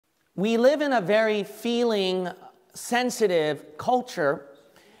we live in a very feeling-sensitive culture,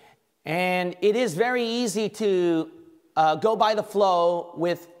 and it is very easy to go by the flow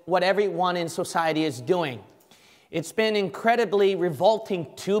with what everyone in society is doing. It's been incredibly revolting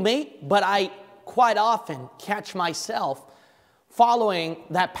to me, but I quite often catch myself following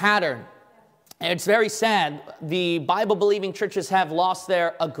that pattern. And it's very sad. The Bible-believing churches have lost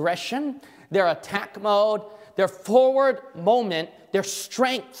their aggression, their attack mode, their forward moment, their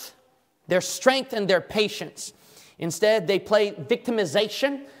strength and their patience. Instead, they play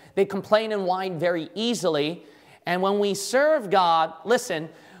victimization. They complain and whine very easily. And when we serve God, listen,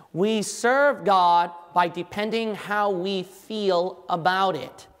 we serve God by depending how we feel about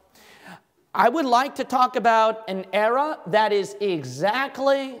it. I would like to talk about an era that is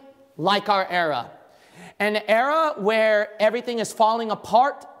exactly like our era. An era where everything is falling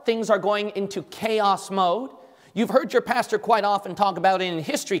apart, things are going into chaos mode. You've heard your pastor quite often talk about it in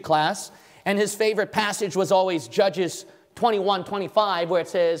history class, and his favorite passage was always Judges 21:25, where it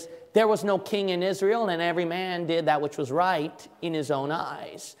says, "There was no king in Israel, and every man did that which was right in his own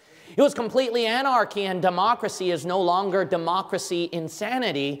eyes." It was completely anarchy, and democracy is no longer democracy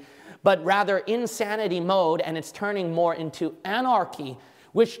insanity, but rather insanity mode, and it's turning more into anarchy,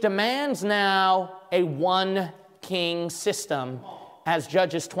 which demands now a one-king system, as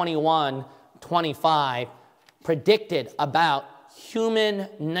Judges 21:25 predicted about human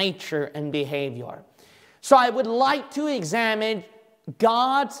nature and behavior. So I would like to examine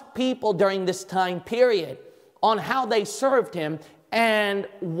God's people during this time period on how they served him, and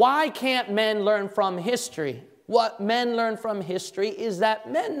why can't men learn from history? What men learn from history is that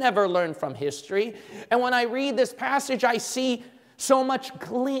men never learn from history. And when I read this passage, I see so much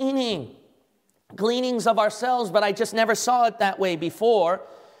gleanings of ourselves, but I just never saw it that way before.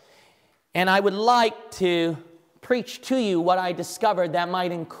 And I would like to preach to you what I discovered that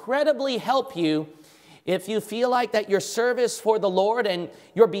might incredibly help you if you feel like that your service for the Lord and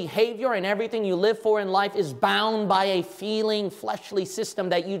your behavior and everything you live for in life is bound by a feeling, fleshly system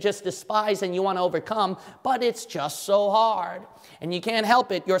that you just despise and you want to overcome, but it's just so hard and you can't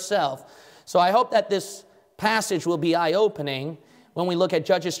help it yourself. So I hope that this passage will be eye-opening when we look at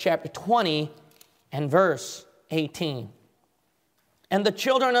Judges chapter 20 and verse 18. "And the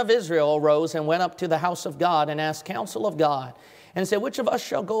children of Israel arose and went up to the house of God and asked counsel of God, and said, Which of us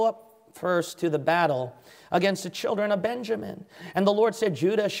shall go up first to the battle against the children of Benjamin? And the Lord said,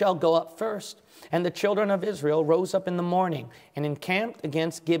 Judah shall go up first. And the children of Israel rose up in the morning and encamped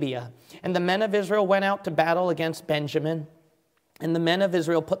against Gibeah. And the men of Israel went out to battle against Benjamin. And the men of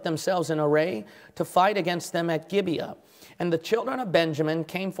Israel put themselves in array to fight against them at Gibeah. And the children of Benjamin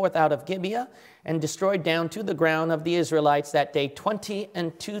came forth out of Gibeah and destroyed down to the ground of the Israelites that day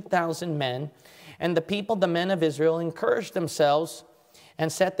 22,000 men. And the people, the men of Israel, encouraged themselves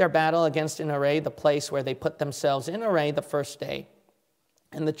and set their battle against in array the place where they put themselves in array the first day.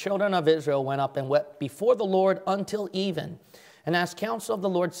 And the children of Israel went up and wept before the Lord until even, and asked counsel of the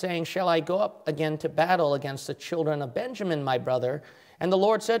Lord, saying, Shall I go up again to battle against the children of Benjamin, my brother? And the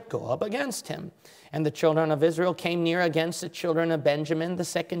Lord said, Go up against him. And the children of Israel came near against the children of Benjamin the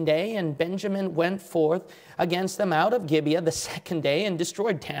second day, and Benjamin went forth against them out of Gibeah the second day, and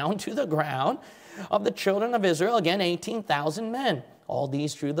destroyed down to the ground of the children of Israel again 18,000 men. All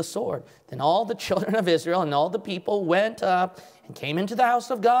these drew the sword. Then all the children of Israel and all the people went up and came into the house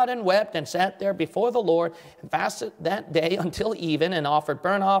of God and wept and sat there before the Lord and fasted that day until even, and offered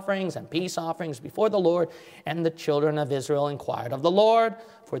burnt offerings and peace offerings before the Lord. And the children of Israel inquired of the Lord,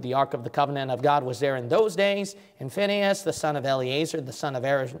 for the ark of the covenant of God was there in those days. And Phinehas, the son of Eleazar, the son of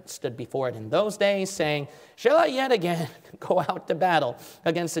Aaron, stood before it in those days, saying, Shall I yet again go out to battle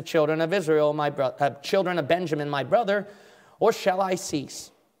against the children of Israel, children of Benjamin, my brother, or shall I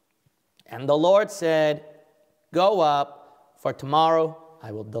cease? And the Lord said, Go up, for tomorrow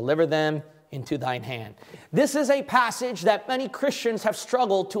I will deliver them into thine hand. This is a passage that many Christians have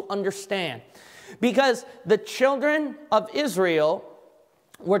struggled to understand, because the children of Israel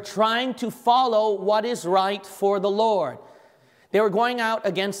were trying to follow what is right for the Lord. They were going out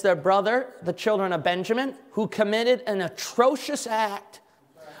against their brother, the children of Benjamin, who committed an atrocious act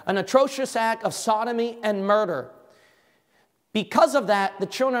of sodomy and murder. Because of that, the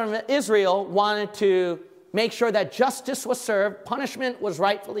children of Israel wanted to make sure that justice was served, punishment was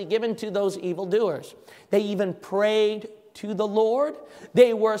rightfully given to those evildoers. They even prayed to the Lord.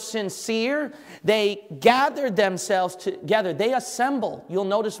 They were sincere. They gathered themselves together. They assembled. You'll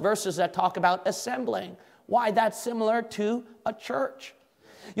notice verses that talk about assembling. Why? That's similar to a church.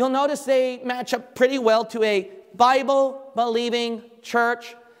 You'll notice they match up pretty well to a Bible-believing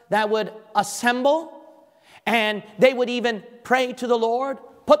church that would assemble, and they would even pray to the Lord.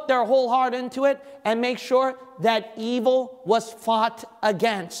 put their whole heart into it and make sure that evil was fought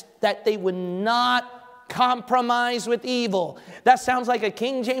against, that they would not compromise with evil. That sounds like a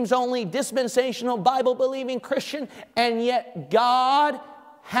King James only dispensational Bible believing Christian, and yet God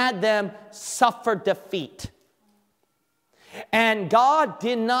had them suffer defeat. And God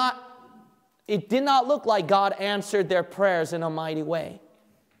did not, it did not look like God answered their prayers in a mighty way.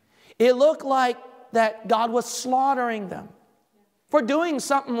 It looked like that God was slaughtering them for doing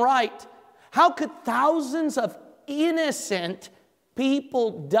something right. How could thousands of innocent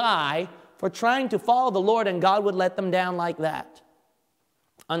people die for trying to follow the Lord, and God would let them down like that?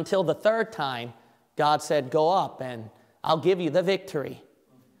 Until the third time, God said, go up and I'll give you the victory.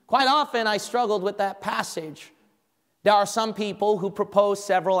 Quite often I struggled with that passage. There are some people who propose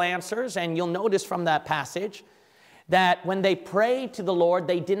several answers, and you'll notice from that passage that when they prayed to the Lord,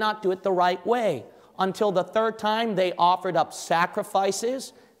 they did not do it the right way. Until the third time, they offered up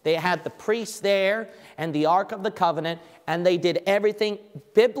sacrifices. They had the priests there and the Ark of the Covenant, and they did everything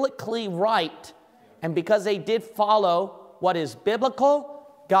biblically right. And because they did follow what is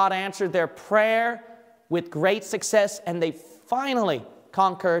biblical, God answered their prayer with great success, and they finally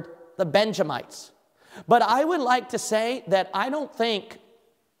conquered the Benjamites. But I would like to say that I don't think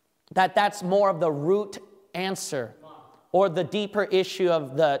that that's more of the root answer or the deeper issue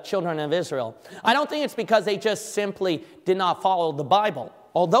of the children of Israel. I don't think it's because they just simply did not follow the Bible.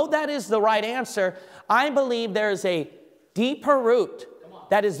 Although that is the right answer, I believe there is a deeper root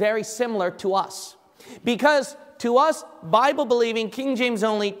that is very similar to us. Because to us, Bible-believing, King James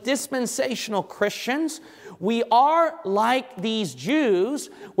only, dispensational Christians, we are like these Jews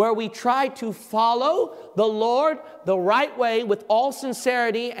where we try to follow the Lord the right way with all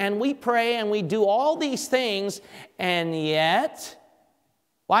sincerity, and we pray and we do all these things, and yet,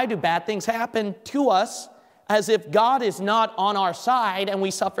 why do bad things happen to us as if God is not on our side and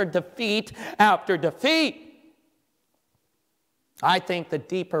we suffer defeat after defeat? I think the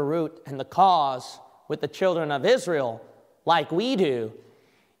deeper root and the cause with the children of Israel, like we do,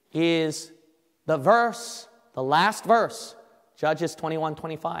 is the verse, the last verse, Judges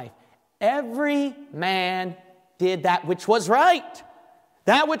 21:25. Every man did that which was right.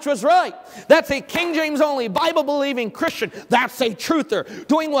 That which was right. That's a King James only, Bible-believing Christian. That's a truther,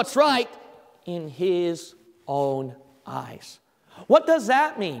 doing what's right in his own eyes. What does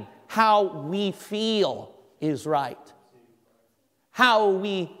that mean? How we feel is right. How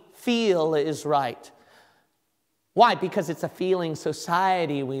we feel is right. Why? Because it's a feeling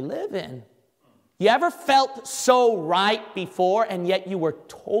society we live in. You ever felt so right before and yet you were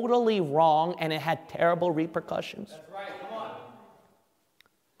totally wrong and it had terrible repercussions? That's right. Come on.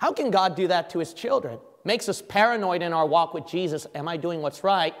 How can God do that to his children? Makes us paranoid in our walk with Jesus. Am I doing what's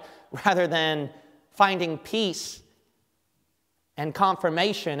right? Rather than finding peace and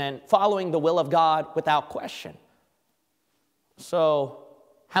confirmation and following the will of God without question. So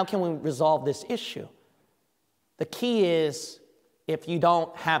how can we resolve this issue? The key is if you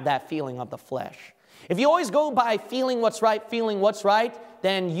don't have that feeling of the flesh. If you always go by feeling what's right,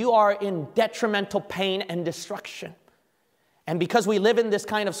 then you are in detrimental pain and destruction. And because we live in this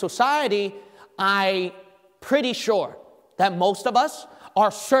kind of society, I'm pretty sure that most of us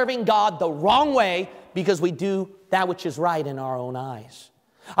are serving God the wrong way because we do that which is right in our own eyes.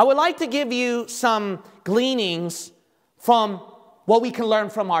 I would like to give you some gleanings from what we can learn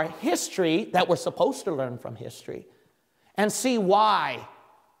from our history that we're supposed to learn from history and see why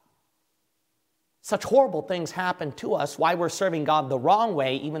such horrible things happen to us, why we're serving God the wrong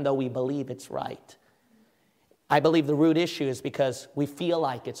way even though we believe it's right. I believe the root issue is because we feel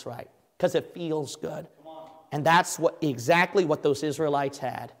like it's right, because it feels good. And that's exactly what those Israelites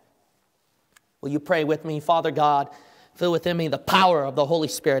had. Will you pray with me? Father God, fill within me the power of the Holy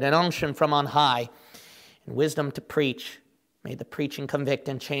Spirit and unction from on high and wisdom to preach. May the preaching convict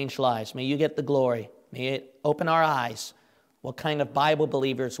and change lives. May you get the glory. May it open our eyes what kind of Bible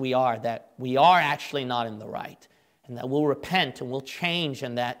believers we are, that we are actually not in the right, and that we'll repent and we'll change,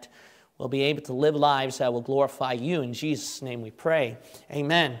 and that we'll be able to live lives that will glorify you. In Jesus' name we pray.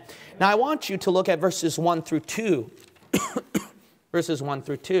 Amen. Now I want you to look at verses 1 through 2. Verses 1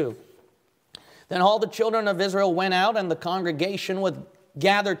 through 2. Then all the children of Israel went out, and the congregation was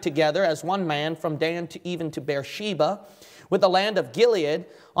gathered together as one man from Dan to even to Beersheba, with the land of Gilead,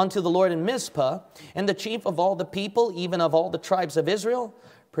 unto the Lord in Mizpah. And the chief of all the people, even of all the tribes of Israel,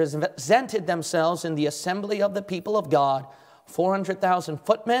 presented themselves in the assembly of the people of God, 400,000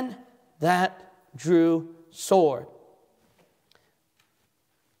 footmen that drew sword.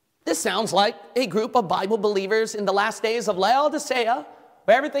 This sounds like a group of Bible believers in the last days of Laodicea,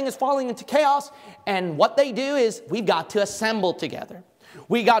 where everything is falling into chaos, and what they do is, we've got to assemble together.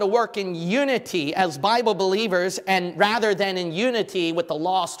 We got to work in unity as Bible believers, and rather than in unity with the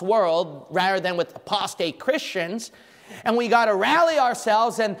lost world, rather than with apostate Christians. And we got to rally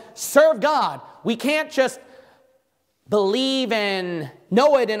ourselves and serve God. We can't just believe and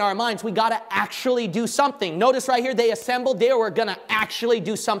know it in our minds. We got to actually do something. Notice right here, they assembled. They were going to actually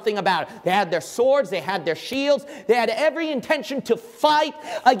do something about it. They had their swords. They had their shields. They had every intention to fight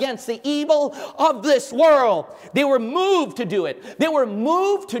against the evil of this world. They were moved to do it. They were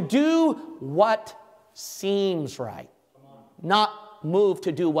moved to do what seems right, not moved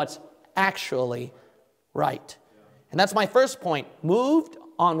to do what's actually right. And that's my first point, moved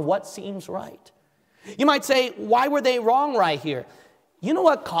on what seems right. You might say, why were they wrong right here? You know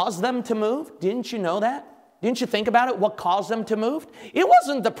what caused them to move? Didn't you know that? Didn't you think about it? What caused them to move? It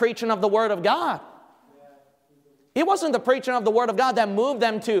wasn't the preaching of the Word of God. It wasn't the preaching of the Word of God that moved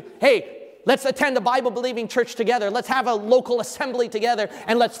them to, hey, let's attend a Bible-believing church together. Let's have a local assembly together,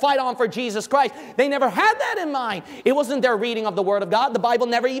 and let's fight on for Jesus Christ. They never had that in mind. It wasn't their reading of the Word of God. The Bible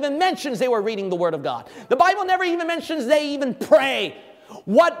never even mentions they were reading the Word of God. The Bible never even mentions they even pray.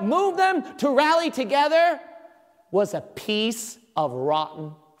 What moved them to rally together was a piece of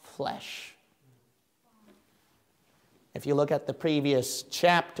rotten flesh. If you look at the previous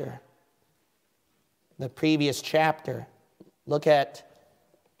chapter, look at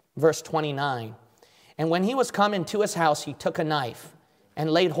verse 29. And when he was come into his house, he took a knife and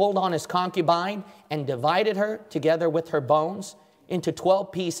laid hold on his concubine and divided her together with her bones into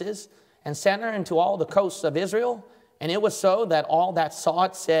 12 pieces and sent her into all the coasts of Israel. And it was so that all that saw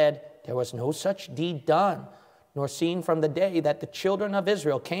it said, there was no such deed done, nor seen from the day that the children of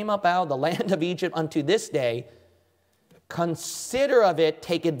Israel came up out of the land of Egypt unto this day. Consider of it,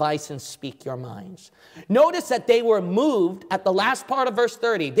 take advice, and speak your minds. Notice that they were moved at the last part of verse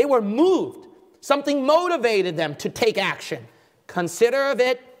 30. They were moved. Something motivated them to take action. Consider of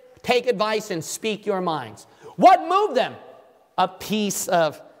it, take advice, and speak your minds. What moved them? A piece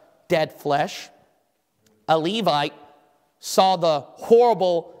of dead flesh. A Levite saw the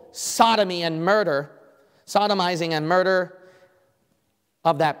horrible sodomizing and murder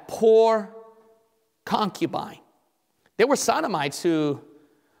of that poor concubine. There were sodomites who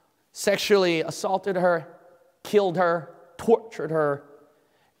sexually assaulted her, killed her, tortured her,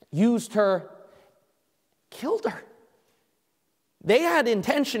 used her, killed her. They had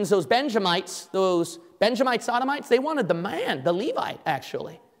intentions, those Benjamite sodomites, they wanted the man, the Levite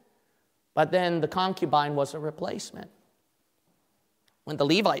actually. But then the concubine was a replacement. When the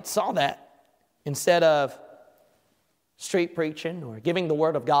Levite saw that, instead of street preaching or giving the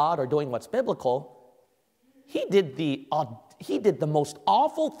Word of God or doing what's biblical, he did the most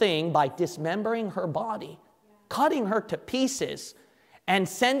awful thing by dismembering her body, cutting her to pieces, and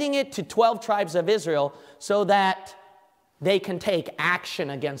sending it to 12 tribes of Israel so that they can take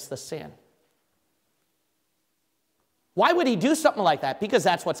action against the sin. Why would he do something like that? Because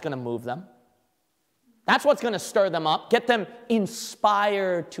that's what's going to move them. That's what's going to stir them up, get them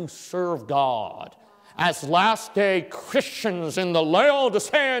inspired to serve God as last day Christians in the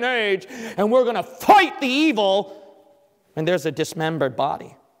Laodicean age, and we're going to fight the evil when there's a dismembered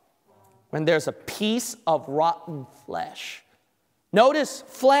body, when there's a piece of rotten flesh. Notice,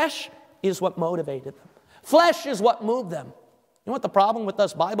 flesh is what motivated them. Flesh is what moved them. You know what the problem with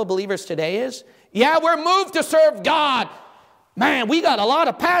us Bible believers today is? Yeah, we're moved to serve God. Man, we got a lot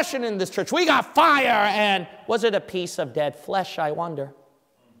of passion in this church. We got fire. And was it a piece of dead flesh, I wonder,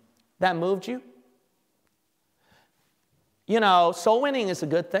 that moved you? You know, soul winning is a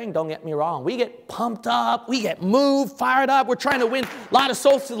good thing, don't get me wrong. We get pumped up, we get moved, fired up. We're trying to win a lot of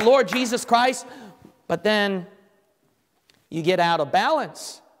souls to the Lord Jesus Christ. But then you get out of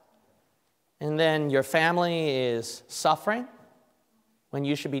balance. And then your family is suffering when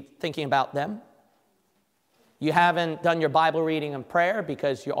you should be thinking about them. You haven't done your Bible reading and prayer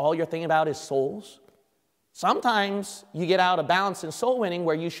because all you're thinking about is souls. Sometimes you get out of balance in soul winning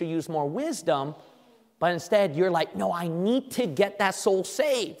where you should use more wisdom, but instead you're like, no, I need to get that soul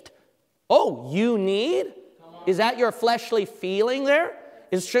saved. Oh, you need? Is that your fleshly feeling there?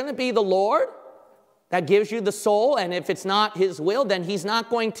 Shouldn't it be the Lord that gives you the soul? And if it's not His will, then He's not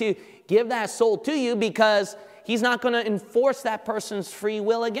going to give that soul to you because He's not going to enforce that person's free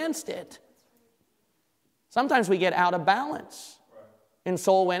will against it. Sometimes we get out of balance in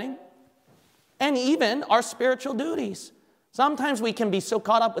soul winning and even our spiritual duties. Sometimes we can be so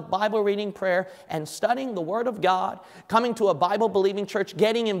caught up with Bible reading, prayer, and studying the Word of God, coming to a Bible-believing church,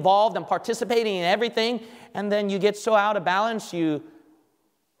 getting involved and participating in everything, and then you get so out of balance you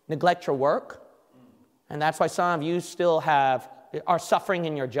neglect your work. And that's why some of you still are suffering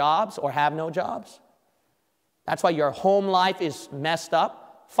in your jobs or have no jobs. That's why your home life is messed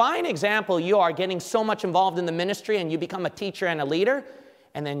up. Fine example, you are getting so much involved in the ministry and you become a teacher and a leader,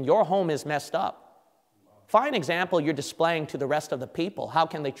 and then your home is messed up. Fine example you're displaying to the rest of the people. How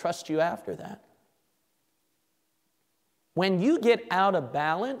can they trust you after that? When you get out of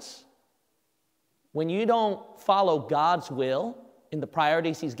balance, when you don't follow God's will in the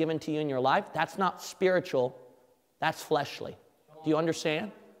priorities He's given to you in your life, that's not spiritual, that's fleshly. Do you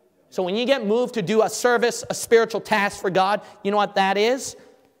understand? So when you get moved to do a service, a spiritual task for God, you know what that is?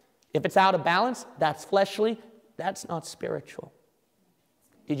 If it's out of balance, that's fleshly, that's not spiritual.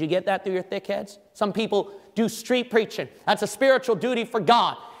 Did you get that through your thick heads? Some people do street preaching. That's a spiritual duty for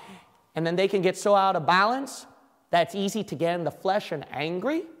God. And then they can get so out of balance that it's easy to get in the flesh and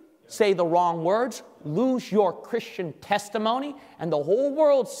angry, say the wrong words, lose your Christian testimony, and the whole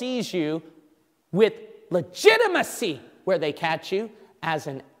world sees you with legitimacy where they catch you as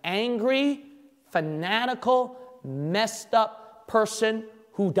an angry, fanatical, messed up person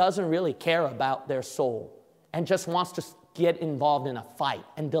who doesn't really care about their soul and just wants to get involved in a fight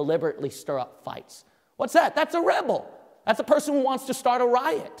and deliberately stir up fights. What's that? That's a rebel. That's a person who wants to start a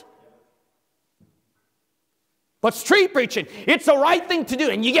riot. But street preaching, it's the right thing to do.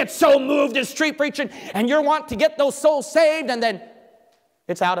 And you get so moved in street preaching and you want to get those souls saved, and then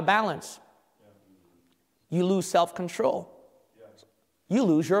it's out of balance. You lose self-control. You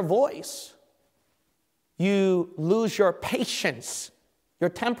lose your voice. You lose your patience, your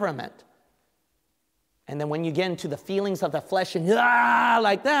temperament. And then when you get into the feelings of the flesh and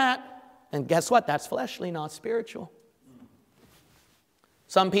like that, and guess what? That's fleshly, not spiritual.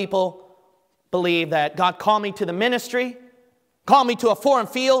 Some people believe that God called me to the ministry, called me to a foreign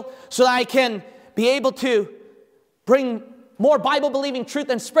field so that I can be able to bring more Bible-believing truth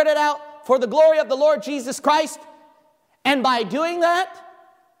and spread it out for the glory of the Lord Jesus Christ. And by doing that,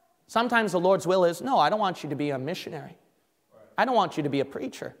 sometimes the Lord's will is, no, I don't want you to be a missionary. I don't want you to be a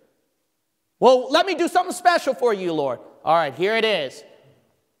preacher. Well, let me do something special for you, Lord. All right, here it is.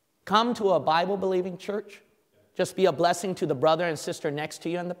 Come to a Bible-believing church. Just be a blessing to the brother and sister next to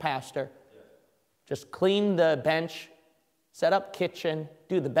you and the pastor. Just clean the bench, set up kitchen,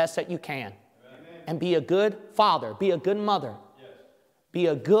 do the best that you can. Amen. And be a good father, be a good mother. Yes. Be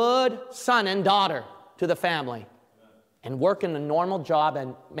a good son and daughter to the family. Amen. And work in a normal job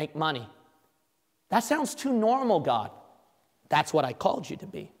and make money. That sounds too normal, God. That's what I called you to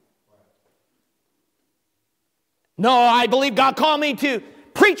be. No, I believe God called me to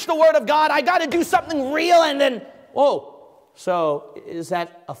preach the word of God. I got to do something real, and then, whoa. So is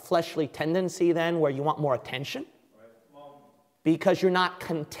that a fleshly tendency then where you want more attention? Because you're not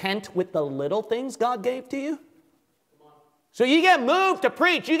content with the little things God gave to you? So you get moved to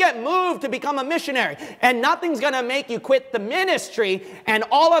preach. You get moved to become a missionary. And nothing's going to make you quit the ministry. And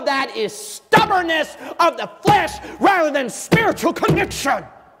all of that is stubbornness of the flesh rather than spiritual conviction.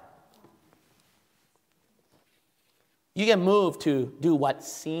 You get moved to do what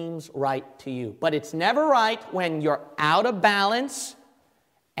seems right to you. But it's never right when you're out of balance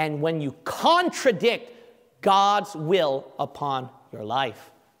and when you contradict God's will upon your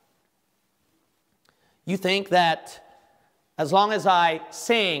life. You think that as long as I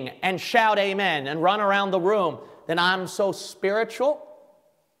sing and shout amen and run around the room, then I'm so spiritual.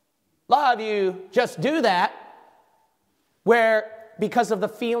 A lot of you just do that where because of the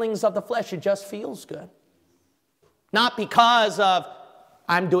feelings of the flesh, it just feels good. Not because of,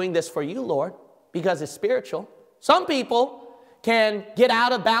 I'm doing this for you, Lord, because it's spiritual. Some people can get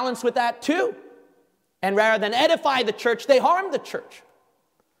out of balance with that too. And rather than edify the church, they harm the church.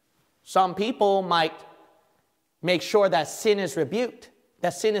 Some people might make sure that sin is rebuked, that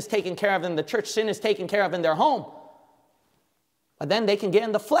sin is taken care of in the church, sin is taken care of in their home. But then they can get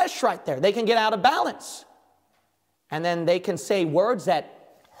in the flesh right there. They can get out of balance. And then they can say words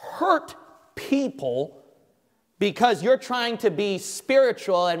that hurt people because you're trying to be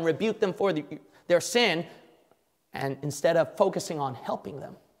spiritual and rebuke them for their sin, and instead of focusing on helping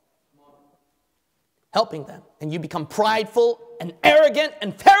them. Helping them. And you become prideful and arrogant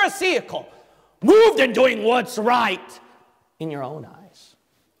and pharisaical, moved in doing what's right in your own eyes.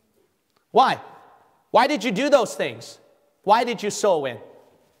 Why? Why did you do those things? Why did you sow in?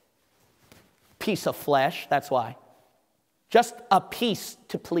 Piece of flesh, that's why. Just a piece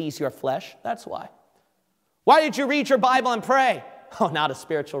to please your flesh, that's why. Why did you read your Bible and pray? Oh, not a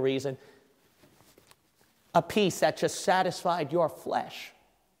spiritual reason. A piece that just satisfied your flesh.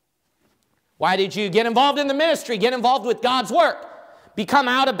 Why did you get involved in the ministry? Get involved with God's work. Become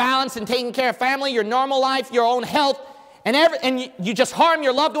out of balance in taking care of family, your normal life, your own health, and you just harm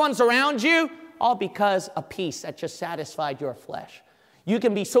your loved ones around you, all because a piece that just satisfied your flesh. You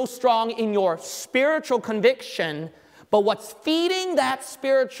can be so strong in your spiritual conviction, but what's feeding that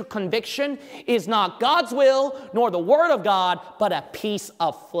spiritual conviction is not God's will nor the Word of God, but a piece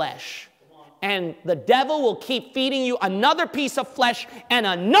of flesh. And the devil will keep feeding you another piece of flesh and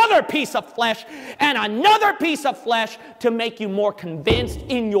another piece of flesh and another piece of flesh to make you more convinced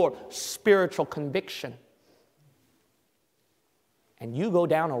in your spiritual conviction. And you go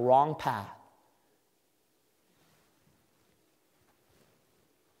down a wrong path.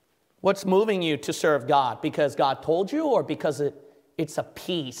 What's moving you to serve God? Because God told you, or because it's a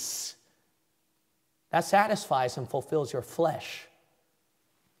peace that satisfies and fulfills your flesh?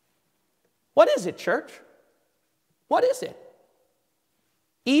 What is it, church? What is it?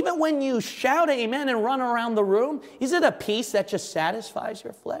 Even when you shout amen and run around the room, is it a peace that just satisfies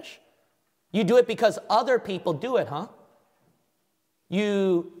your flesh? You do it because other people do it, huh?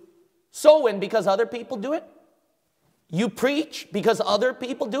 You sow in because other people do it? You preach because other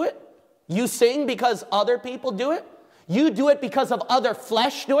people do it? You sing because other people do it? You do it because of other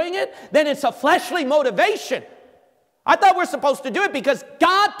flesh doing it? Then it's a fleshly motivation. I thought we're supposed to do it because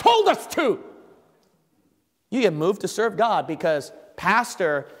God told us to. You get moved to serve God because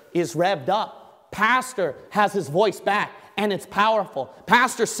pastor is revved up. Pastor has his voice back and it's powerful.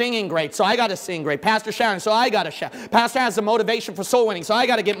 Pastor singing great, so I got to sing great. Pastor shouting, so I got to shout. Pastor has the motivation for soul winning, so I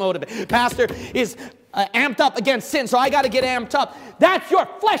got to get motivated. Pastor is amped up against sin, so I got to get amped up. That's your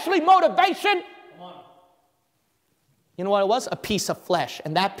fleshly motivation. You know what it was? A piece of flesh.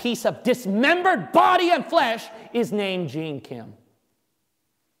 And that piece of dismembered body and flesh is named Gene Kim.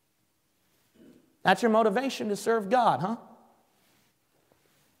 That's your motivation to serve God, huh?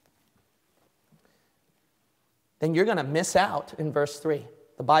 Then you're going to miss out in verse 3.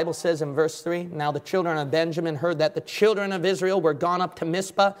 The Bible says in verse 3, now the children of Benjamin heard that the children of Israel were gone up to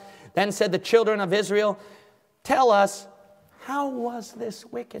Mizpah. Then said the children of Israel, tell us, how was this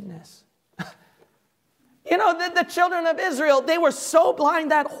wickedness? You know, the children of Israel, they were so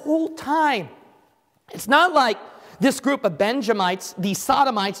blind that whole time. It's not like this group of Benjamites, these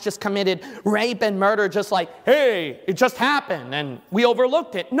Sodomites, just committed rape and murder just like, hey, it just happened and we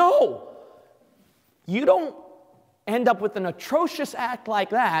overlooked it. No. You don't end up with an atrocious act like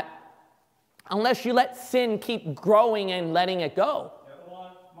that unless you let sin keep growing and letting it go.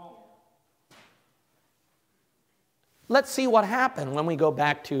 Let's see what happened when we go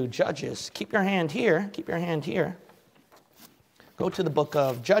back to Judges. Keep your hand here. Keep your hand here. Go to the book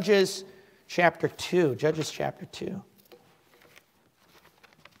of Judges, chapter 2. Judges, chapter 2.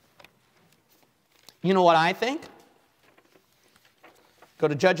 You know what I think? Go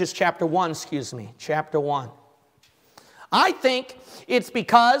to Judges, chapter 1, excuse me. Chapter 1. I think it's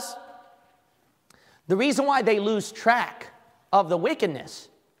because the reason why they lose track of the wickedness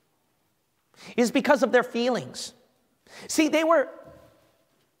is because of their feelings. See, they were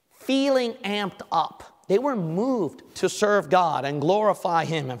feeling amped up. They were moved to serve God and glorify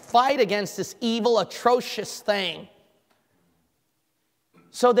Him and fight against this evil, atrocious thing.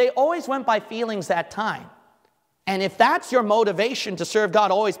 So they always went by feelings that time. And if that's your motivation to serve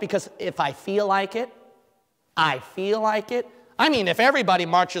God always, because if I feel like it, I feel like it. I mean, if everybody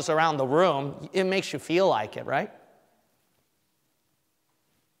marches around the room, it makes you feel like it, right?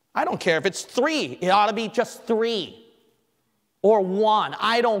 I don't care if it's 3. It ought to be just 3. Or 1.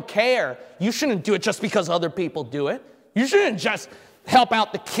 I don't care. You shouldn't do it just because other people do it. You shouldn't just help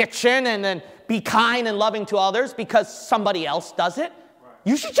out the kitchen and then be kind and loving to others because somebody else does it. Right.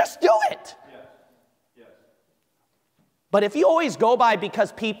 You should just do it. Yes. Yes. But if you always go by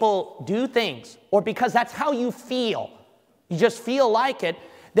because people do things or because that's how you feel, you just feel like it,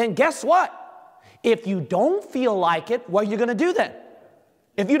 then guess what? If you don't feel like it, what are you going to do then?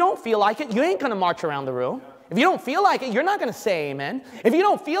 If you don't feel like it, you ain't going to march around the room. If you don't feel like it, you're not going to say amen. If you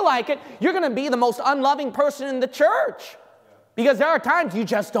don't feel like it, you're going to be the most unloving person in the church. Because there are times you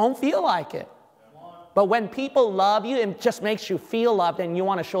just don't feel like it. But when people love you, it just makes you feel loved and you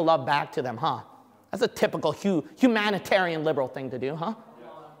want to show love back to them, huh? That's a typical humanitarian liberal thing to do, huh?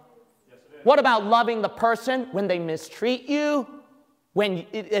 What about loving the person when they mistreat you? When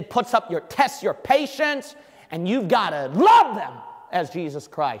it puts up tests your patience, and you've got to love them as Jesus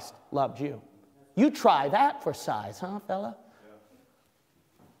Christ loved you. You try that for size, huh, fella? Yeah.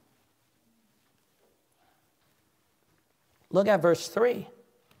 Look at verse 3.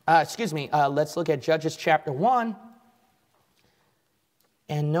 Let's look at Judges chapter 1.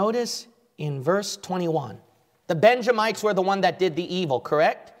 And notice in verse 21. The Benjamites were the one that did the evil,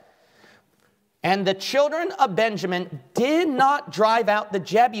 correct? And the children of Benjamin did not drive out the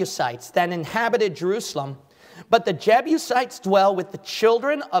Jebusites that inhabited Jerusalem, but the Jebusites dwell with the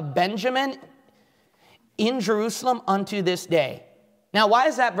children of Benjamin in Jerusalem unto this day. Now, why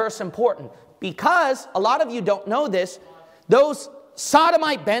is that verse important? Because a lot of you don't know this. Those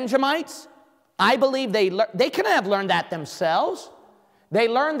Sodomite Benjamites, I believe they couldn't have learned that themselves. They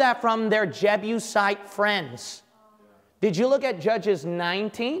learned that from their Jebusite friends. Did you look at Judges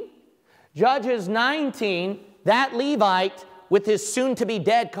 19? Judges 19, that Levite with his soon-to-be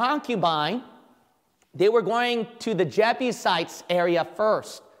dead concubine, they were going to the Jebusites area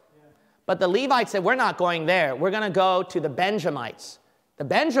first. But the Levites said, we're not going there. We're going to go to the Benjamites. The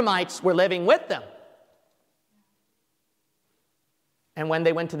Benjamites were living with them. And when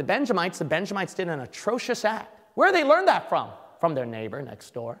they went to the Benjamites did an atrocious act. Where did they learn that from? From their neighbor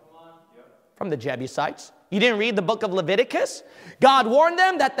next door. From the Jebusites. You didn't read the book of Leviticus? God warned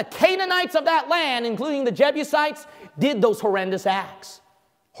them that the Canaanites of that land, including the Jebusites, did those horrendous acts.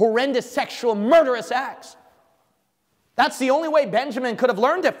 Horrendous sexual, murderous acts. That's the only way Benjamin could have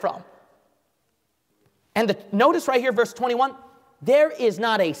learned it from. And notice right here, verse 21, there is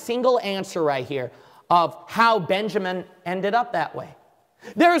not a single answer right here of how Benjamin ended up that way.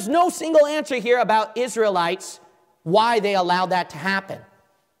 There is no single answer here about Israelites, why they allowed that to happen.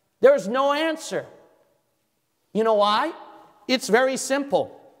 There's no answer. You know why? It's very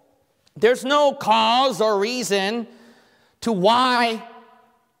simple. There's no cause or reason to why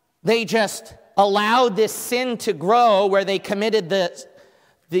they just allowed this sin to grow where they committed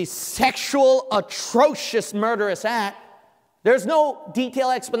the sexual, atrocious, murderous act. There's no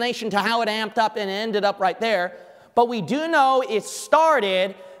detailed explanation to how it amped up and ended up right there. But we do know it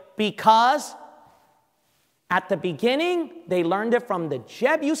started because at the beginning, they learned it from the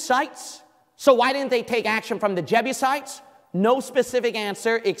Jebusites. So why didn't they take action from the Jebusites? No specific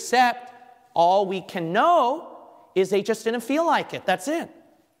answer, except all we can know is they just didn't feel like it. That's it.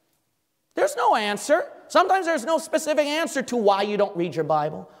 There's no answer. Sometimes there's no specific answer to why you don't read your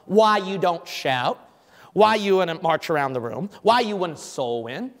Bible, why you don't shout, why you wouldn't march around the room, why you wouldn't soul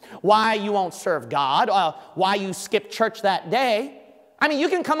win, why you won't serve God, why you skip church that day. I mean, you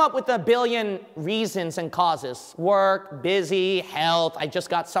can come up with a billion reasons and causes. Work, busy, health, I just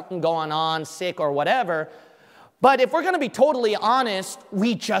got something going on, sick or whatever. But if we're going to be totally honest,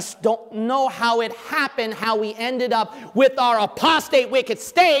 we just don't know how it happened, how we ended up with our apostate, wicked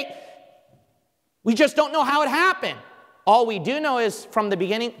state. We just don't know how it happened. All we do know is from the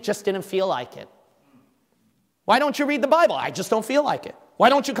beginning, just didn't feel like it. Why don't you read the Bible? I just don't feel like it. Why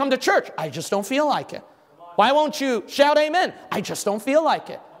don't you come to church? I just don't feel like it. Why won't you shout amen? I just don't feel like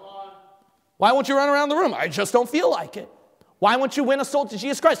it. Why won't you run around the room? I just don't feel like it. Why won't you win a soul to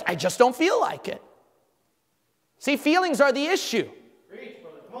Jesus Christ? I just don't feel like it. See, feelings are the issue.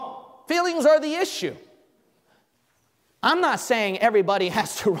 Feelings are the issue. I'm not saying everybody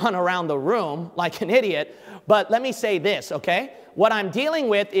has to run around the room like an idiot, but let me say this, okay? What I'm dealing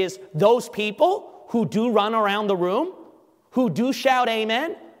with is those people who do run around the room, who do shout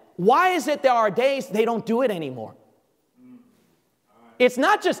amen. Why is it there are days they don't do it anymore? It's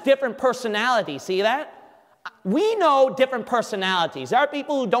not just different personalities, see that? We know different personalities. There are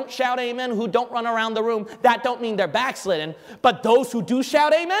people who don't shout amen, who don't run around the room. That don't mean they're backslidden. But those who do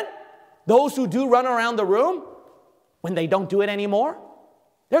shout amen, those who do run around the room, when they don't do it anymore,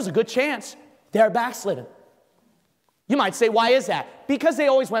 there's a good chance they're backslidden. You might say, why is that? Because they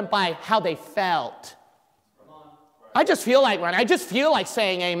always went by how they felt. I just feel like running. I just feel like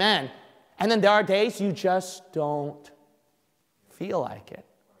saying amen. And then there are days you just don't feel like it.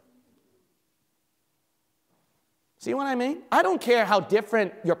 See what I mean? I don't care how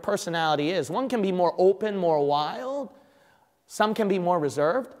different your personality is. One can be more open, more wild. Some can be more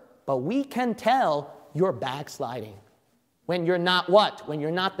reserved. But we can tell you're backsliding. When you're not what? When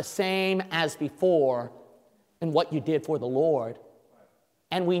you're not the same as before in what you did for the Lord.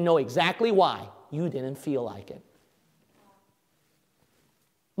 And we know exactly why. You didn't feel like it.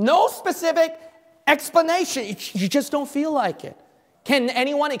 No specific explanation. You just don't feel like it. Can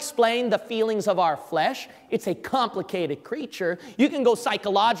anyone explain the feelings of our flesh? It's a complicated creature. You can go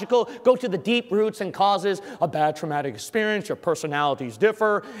psychological, go to the deep roots and causes, a bad traumatic experience, your personalities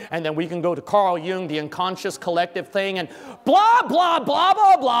differ, and then we can go to Carl Jung, the unconscious collective thing, and blah, blah, blah,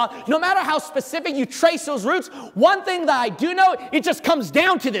 blah, blah. No matter how specific you trace those roots, one thing that I do know, it just comes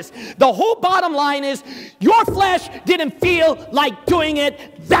down to this. The whole bottom line is, your flesh didn't feel like doing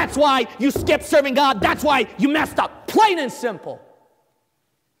it. That's why you skipped serving God. That's why you messed up. Plain and simple.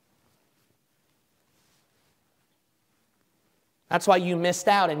 That's why you missed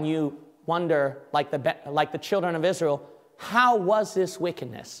out and you wonder, like the children of Israel, how was this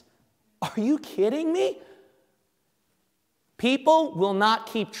wickedness? Are you kidding me? People will not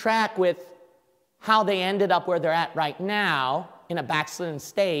keep track with how they ended up where they're at right now in a backslidden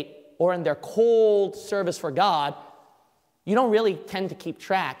state or in their cold service for God You don't really tend to keep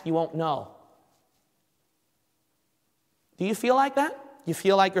track. You won't know. Do you feel like that? You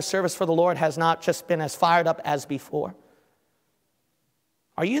feel like your service for the Lord has not just been as fired up as before?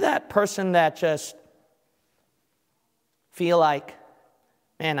 Are you that person that just feel like,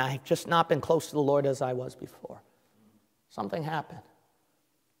 man, I've just not been close to the Lord as I was before? Something happened.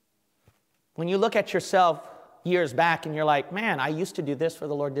 When you look at yourself years back and you're like, man, I used to do this for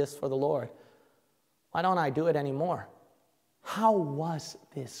the Lord, this for the Lord. Why don't I do it anymore? How was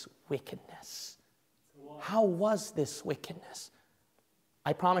this wickedness? How was this wickedness?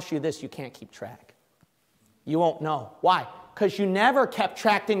 I promise you this, you can't keep track. You won't know. Why? Because you never kept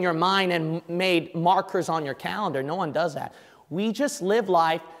track in your mind and made markers on your calendar. No one does that. We just live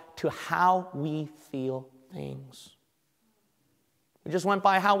life to how we feel things. We just went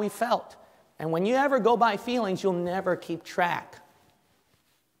by how we felt. And when you ever go by feelings, you'll never keep track.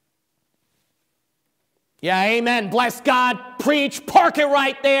 Yeah, amen. Bless God. Preach. Park it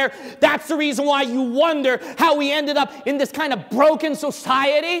right there. That's the reason why you wonder how we ended up in this kind of broken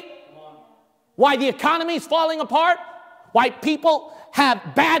society. Why the economy is falling apart. Why people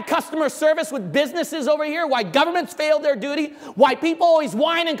have bad customer service with businesses over here. Why governments fail their duty. Why people always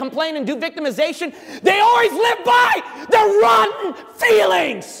whine and complain and do victimization. They always live by the rotten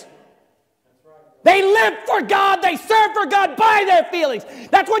feelings. They live for God. They serve for God by their feelings.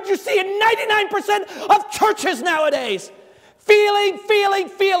 That's what you see in 99% of churches nowadays. Feeling, feeling,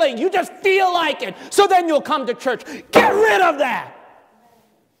 feeling. You just feel like it. So then you'll come to church. Get rid of that.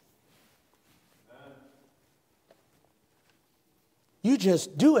 You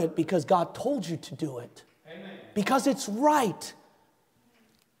just do it because God told you to do it. Amen. Because it's right.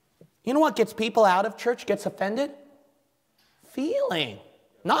 You know what gets people out of church, gets offended? Feeling.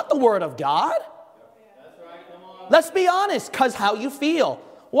 Not the Word of God. Let's be honest, because how you feel.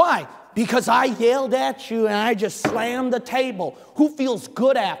 Why? Because I yelled at you and I just slammed the table. Who feels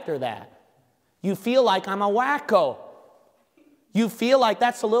good after that? You feel like I'm a wacko. You feel like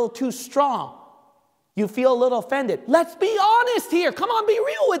that's a little too strong. You feel a little offended. Let's be honest here. Come on, be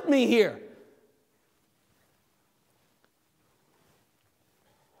real with me here.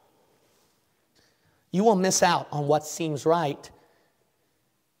 You will miss out on what seems right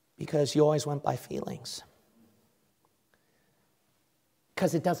because you always went by feelings.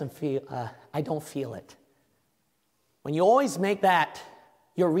 Because it doesn't feel, I don't feel it. When you always make that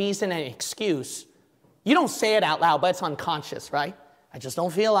your reason and excuse, you don't say it out loud, but it's unconscious, right? I just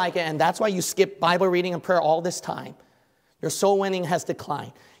don't feel like it, and that's why you skip Bible reading and prayer all this time. Your soul winning has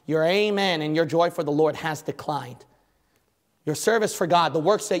declined. Your amen and your joy for the Lord has declined. Your service for God, the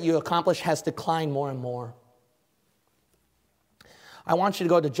works that you accomplish has declined more and more. I want you to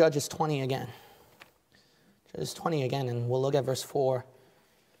go to Judges 20 again. Judges 20 again, and we'll look at verse 4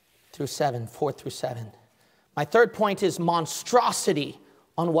 through 7. My third point is monstrosity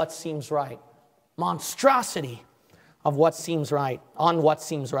on what seems right. Monstrosity of what seems right, on what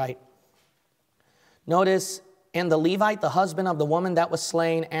seems right. Notice, and the Levite, the husband of the woman that was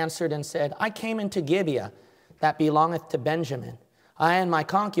slain, answered and said, I came into Gibeah, that belongeth to Benjamin, I and my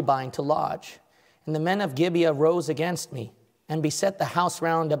concubine to lodge. And the men of Gibeah rose against me, and beset the house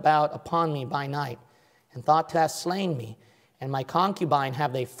round about upon me by night, and thought to have slain me. And my concubine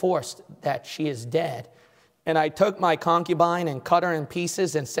have they forced that she is dead. And I took my concubine and cut her in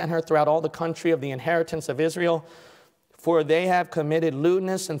pieces and sent her throughout all the country of the inheritance of Israel. For they have committed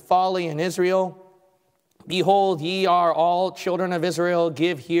lewdness and folly in Israel. Behold, ye are all children of Israel.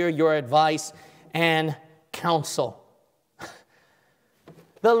 Give here your advice and counsel.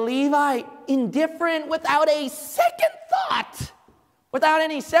 The Levite, indifferent, without a second thought, without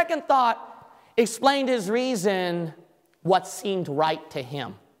any second thought, explained his reason, what seemed right to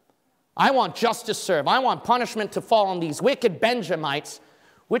him. I want justice served. I want punishment to fall on these wicked Benjamites,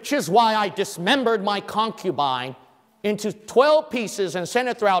 which is why I dismembered my concubine into 12 pieces and sent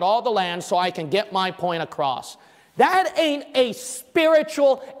it throughout all the land so I can get my point across. That ain't a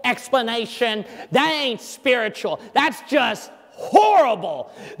spiritual explanation. That ain't spiritual. That's just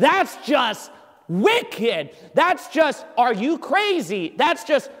horrible. That's just wicked. That's just, are you crazy? That's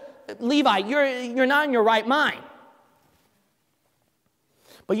just, Levi, you're not in your right mind.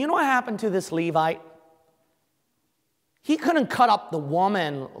 But you know what happened to this Levite? He couldn't cut up the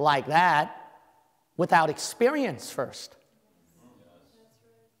woman like that without experience first.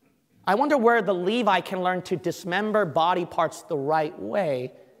 I wonder where the Levite can learn to dismember body parts the right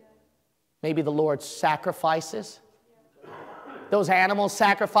way. Maybe the Lord's sacrifices. Those animal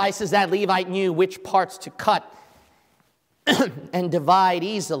sacrifices, that Levite knew which parts to cut and divide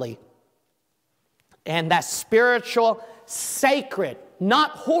easily. And that spiritual, sacred,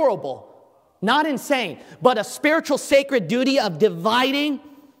 not horrible, Not insane, but a spiritual sacred duty of dividing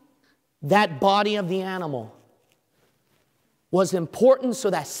that body of the animal was important so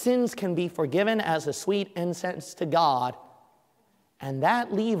that sins can be forgiven as a sweet incense to God. And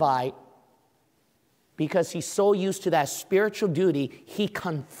that Levite, because he's so used to that spiritual duty, he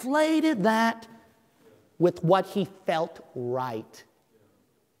conflated that with what he felt right.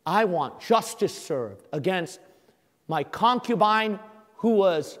 I want justice served against my concubine who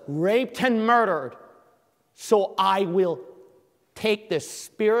was raped and murdered, so I will take this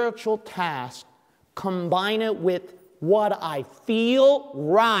spiritual task, combine it with what I feel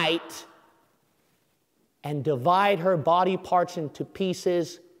right, and divide her body parts into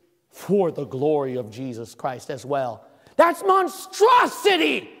pieces for the glory of Jesus Christ as well. That's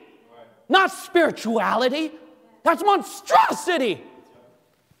monstrosity, not spirituality. That's monstrosity.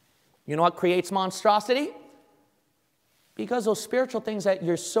 You know what creates monstrosity? Because those spiritual things that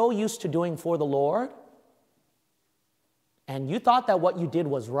you're so used to doing for the Lord, and you thought that what you did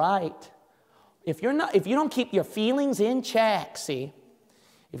was right. If you don't keep your feelings in check, see,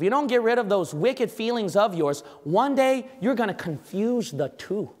 if you don't get rid of those wicked feelings of yours, one day you're going to confuse the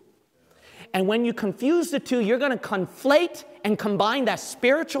two. And when you confuse the two, you're going to conflate and combine that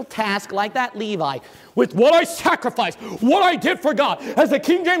spiritual task like that Levi with what I sacrificed, what I did for God as a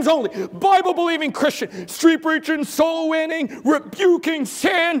King James only, Bible-believing Christian, street preaching, soul winning, rebuking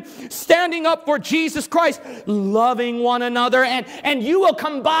sin, standing up for Jesus Christ, loving one another. And you will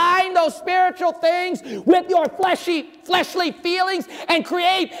combine those spiritual things with your fleshly feelings and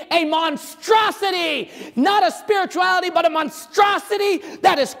create a monstrosity. Not a spirituality, but a monstrosity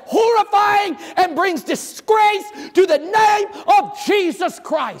that is horrifying and brings disgrace to the name of Jesus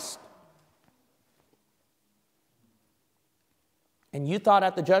Christ. And you thought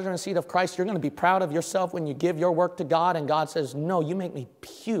at the judgment seat of Christ you're going to be proud of yourself when you give your work to God, and God says, no, you make me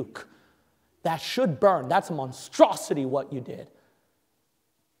puke. That should burn. That's a monstrosity what you did.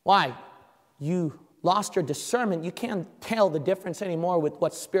 Why? You lost your discernment. You can't tell the difference anymore with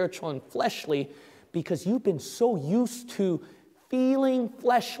what's spiritual and fleshly because you've been so used to feeling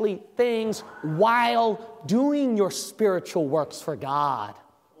fleshly things while doing your spiritual works for God.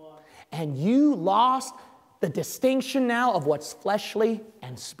 And you lost the distinction now of what's fleshly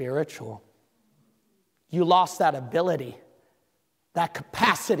and spiritual. You lost that ability, that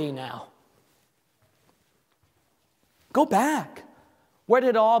capacity now. Go back. Where did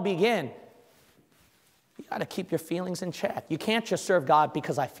it all begin? You got to keep your feelings in check. You can't just serve God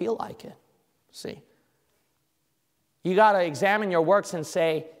because I feel like it. See? You got to examine your works and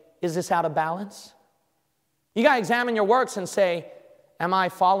say, is this out of balance? You got to examine your works and say, am I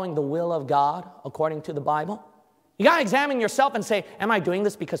following the will of God according to the Bible? You got to examine yourself and say, am I doing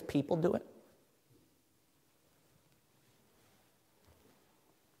this because people do it?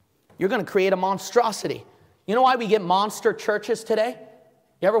 You're going to create a monstrosity. You know why we get monster churches today?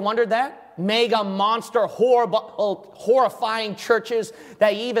 You ever wondered that? Mega monster, horrifying churches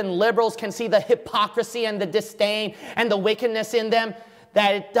that even liberals can see the hypocrisy and the disdain and the wickedness in them,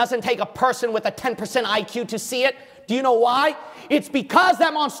 that it doesn't take a person with a 10% IQ to see it. Do you know why? It's because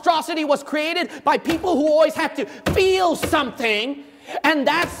that monstrosity was created by people who always have to feel something, and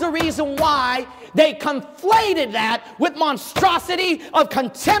that's the reason why they conflated that with monstrosity of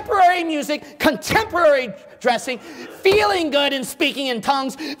contemporary music, contemporary dressing, feeling good in speaking in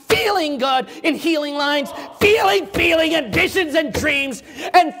tongues, feeling good in healing lines, feeling in visions and dreams,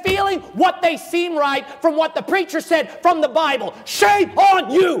 and feeling what they seem right from what the preacher said from the Bible. Shame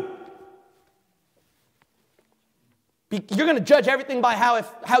on you! You're going to judge everything by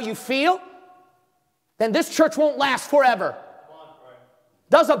how you feel? Then this church won't last forever.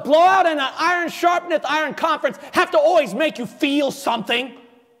 Does a blowout and an iron sharpeneth iron conference have to always make you feel something?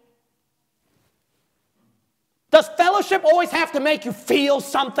 Does fellowship always have to make you feel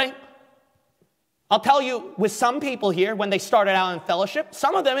something? I'll tell you, with some people here, when they started out in fellowship,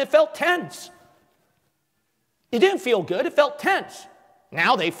 some of them, it felt tense. It didn't feel good, it felt tense.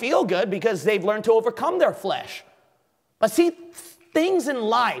 Now they feel good because they've learned to overcome their flesh. But see, things in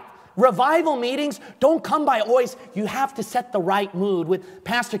life, revival meetings don't come by always. You have to set the right mood, with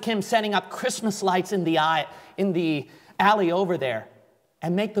Pastor Kim setting up Christmas lights in the alley over there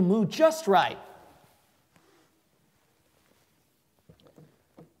and make the mood just right.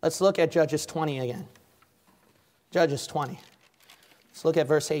 Let's look at Judges 20 again. Judges 20. Let's look at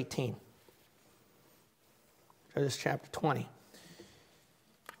verse 18. Judges chapter 20.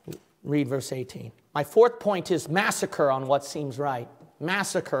 Read verse 18. My fourth point is massacre on what seems right.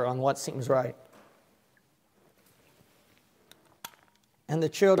 Massacre on what seems right. And the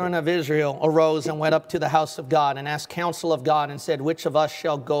children of Israel arose and went up to the house of God and asked counsel of God and said, which of us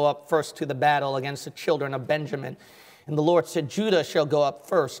shall go up first to the battle against the children of Benjamin? And the Lord said, Judah shall go up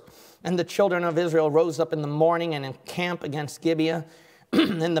first. And the children of Israel rose up in the morning and encamped against Gibeah.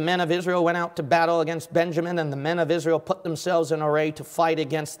 And the men of Israel went out to battle against Benjamin, and the men of Israel put themselves in array to fight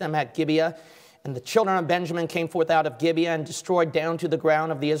against them at Gibeah. And the children of Benjamin came forth out of Gibeah and destroyed down to the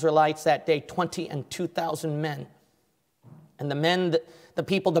ground of the Israelites that day 22,000 men. And the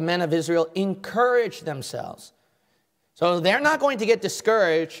men of Israel encouraged themselves. So they're not going to get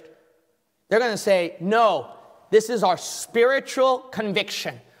discouraged. They're going to say, no, this is our spiritual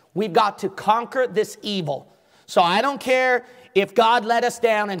conviction. We've got to conquer this evil. So I don't care if God let us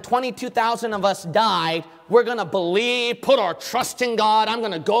down and 22,000 of us died, we're going to believe, put our trust in God. I'm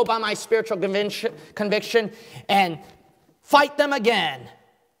going to go by my spiritual conviction and fight them again.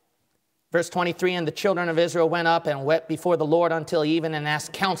 Verse 23, and the children of Israel went up and wept before the Lord until even and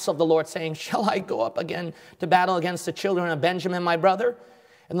asked counsel of the Lord, saying, shall I go up again to battle against the children of Benjamin, my brother?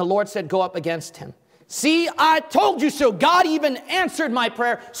 And the Lord said, go up against him. See, I told you so. God even answered my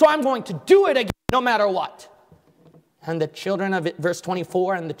prayer, so I'm going to do it again no matter what. And the children of, verse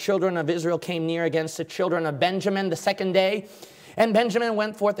 24, and the children of Israel came near against the children of Benjamin the second day. And Benjamin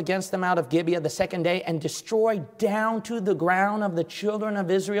went forth against them out of Gibeah the second day and destroyed down to the ground of the children of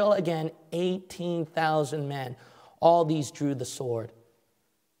Israel again 18,000 men. All these drew the sword.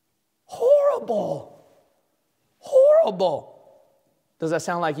 Horrible. Horrible. Does that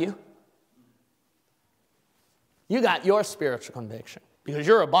sound like you? You got your spiritual conviction. Because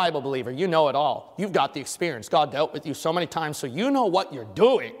you're a Bible believer, you know it all. You've got the experience. God dealt with you so many times, so you know what you're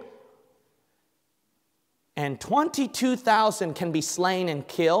doing. And 22,000 can be slain and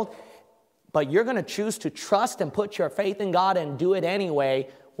killed, but you're going to choose to trust and put your faith in God and do it anyway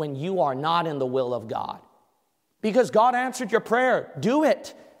when you are not in the will of God. Because God answered your prayer. Do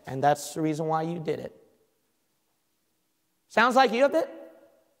it. And that's the reason why you did it. Sounds like you have it?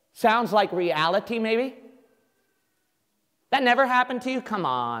 Sounds like reality, maybe? That never happened to you? Come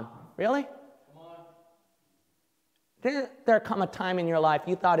on. Really? Come on. Didn't there come a time in your life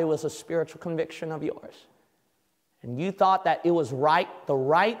you thought it was a spiritual conviction of yours? And you thought that it was right, the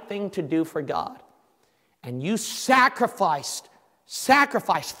right thing to do for God. And you sacrificed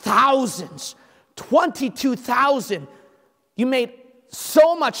thousands, 22,000. You made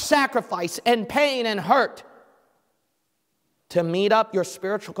so much sacrifice and pain and hurt to meet up your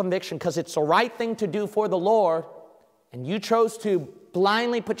spiritual conviction because it's the right thing to do for the Lord. And you chose to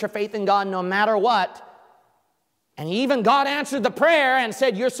blindly put your faith in God no matter what. And even God answered the prayer and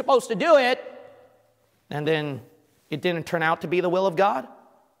said, you're supposed to do it. And then it didn't turn out to be the will of God.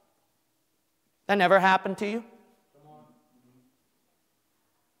 That never happened to you?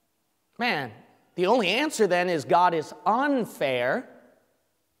 Man, the only answer then is God is unfair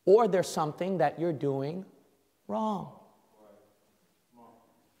or there's something that you're doing wrong.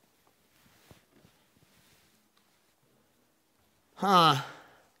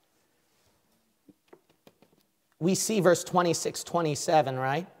 We see verse 26, 27,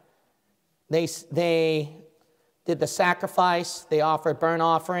 right? They did the sacrifice. They offered burnt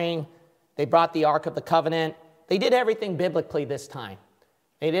offering. They brought the Ark of the Covenant. They did everything biblically this time.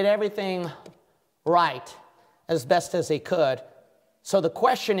 They did everything right as best as they could. So the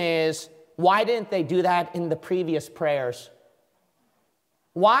question is, why didn't they do that in the previous prayers?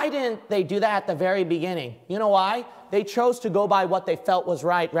 Why didn't they do that at the very beginning? You know why? They chose to go by what they felt was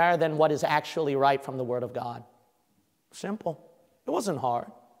right rather than what is actually right from the Word of God. Simple. It wasn't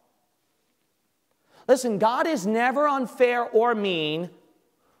hard. Listen, God is never unfair or mean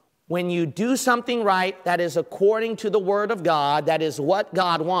when you do something right that is according to the Word of God, that is what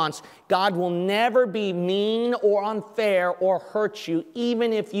God wants. God will never be mean or unfair or hurt you,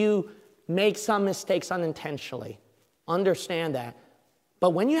 even if you make some mistakes unintentionally. Understand that. But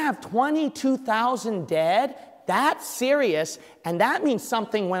when you have 22,000 dead, that's serious, and that means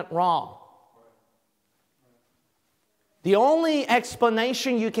something went wrong. The only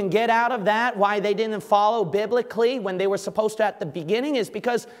explanation you can get out of that, why they didn't follow biblically when they were supposed to at the beginning, is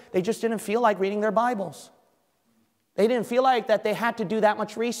because they just didn't feel like reading their Bibles. They didn't feel like that they had to do that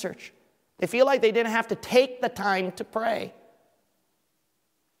much research. They feel like they didn't have to take the time to pray.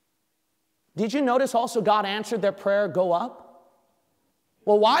 Did you notice also God answered their prayer, go up?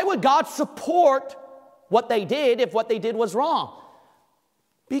 Well, why would God support what they did if what they did was wrong?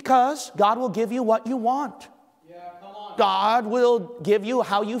 Because God will give you what you want. Yeah, come on. God will give you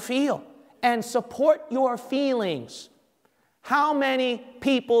how you feel and support your feelings. How many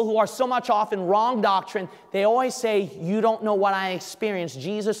people who are so much off in wrong doctrine, they always say, you don't know what I experienced.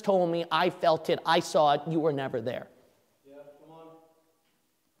 Jesus told me, I felt it, I saw it, you were never there. Yeah, come on.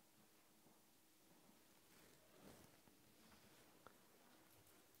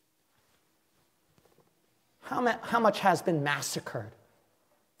 How much has been massacred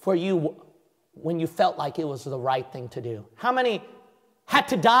for you when you felt like it was the right thing to do? How many had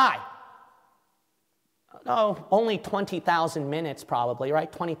to die? Oh, only 20,000 minutes probably,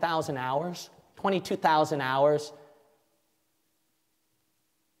 right? 20,000 hours, 22,000 hours.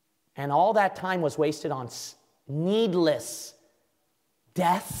 And all that time was wasted on needless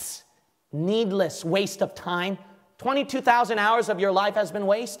deaths, needless waste of time. 22,000 hours of your life has been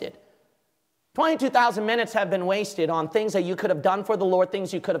wasted. 22,000 minutes have been wasted on things that you could have done for the Lord,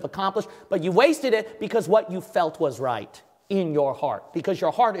 things you could have accomplished, but you wasted it because what you felt was right in your heart, because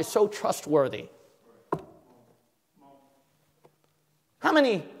your heart is so trustworthy. How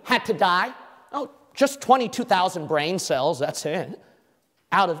many had to die? Oh, just 22,000 brain cells, that's it.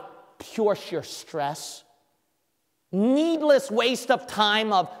 Out of pure sheer stress. Needless waste of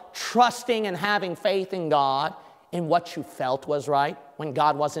time of trusting and having faith in God in what you felt was right when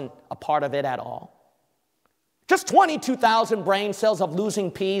God wasn't a part of it at all. Just 22,000 brain cells of losing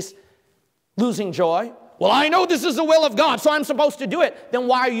peace, losing joy. Well, I know this is the will of God, so I'm supposed to do it. Then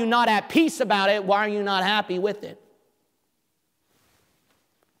why are you not at peace about it? Why are you not happy with it?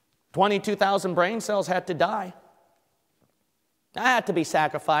 22,000 brain cells had to die. That had to be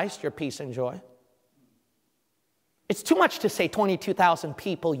sacrificed, your peace and joy. It's too much to say 22,000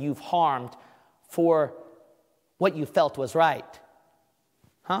 people you've harmed for what you felt was right.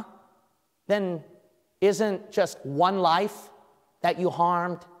 Huh? Then isn't just one life that you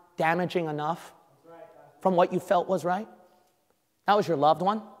harmed damaging enough from what you felt was right? That was your loved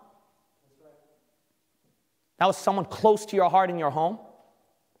one. That was someone close to your heart in your home.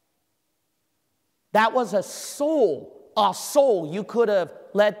 That was a soul you could have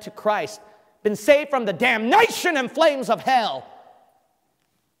led to Christ, been saved from the damnation and flames of hell.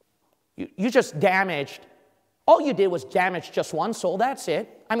 You just damaged. All you did was damage just one soul, that's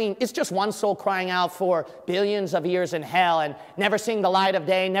it. I mean, it's just one soul crying out for billions of years in hell and never seeing the light of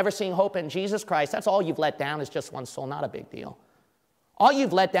day, never seeing hope in Jesus Christ. That's all you've let down is just one soul, not a big deal. All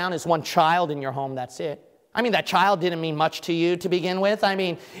you've let down is one child in your home, that's it. I mean, that child didn't mean much to you to begin with. I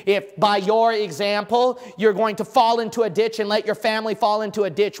mean, if by your example, you're going to fall into a ditch and let your family fall into a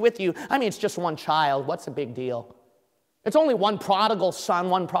ditch with you, I mean, it's just one child. What's the big deal? It's only one prodigal son,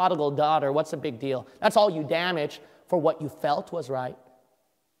 one prodigal daughter. What's the big deal? That's all you damaged for what you felt was right.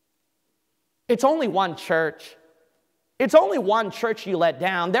 It's only one church. It's only one church you let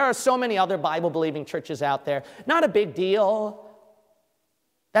down. There are so many other Bible-believing churches out there. Not a big deal.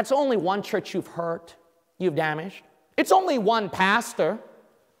 That's only one church you've hurt. You've damaged. It's only one pastor.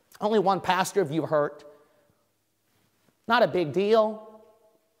 Only one pastor you've hurt. Not a big deal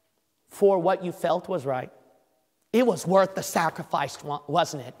for what you felt was right. It was worth the sacrifice,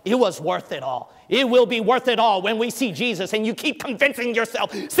 wasn't it? It was worth it all. It will be worth it all when we see Jesus and you keep convincing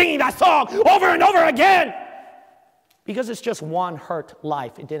yourself, singing that song over and over again. Because it's just one hurt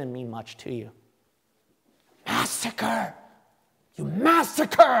life. It didn't mean much to you. Massacre. You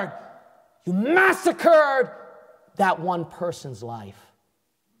massacred. You massacred that one person's life.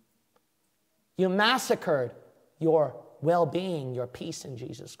 You massacred your well-being, your peace in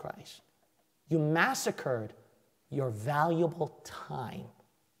Jesus Christ. You massacred your valuable time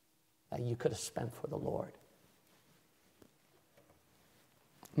that you could have spent for the Lord.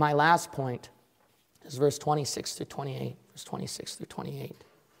 My last point is verse 26 through 28. Verse 26 through 28.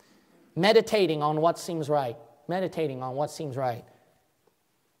 Meditating on what seems right. Meditating on what seems right.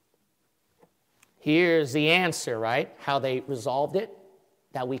 Here's the answer, right? How they resolved it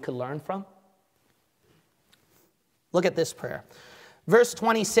that we could learn from. Look at this prayer. Verse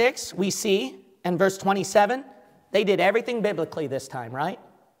 26, we see, and verse 27, they did everything biblically this time, right?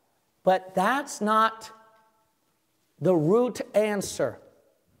 But that's not the root answer.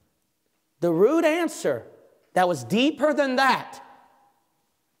 The root answer that was deeper than that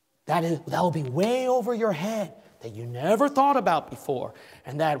will be way over your head, that you never thought about before.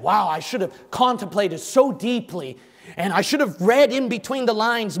 And that, wow, I should have contemplated so deeply, and I should have read in between the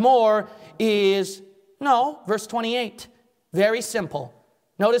lines more, is, no, verse 28. Very simple.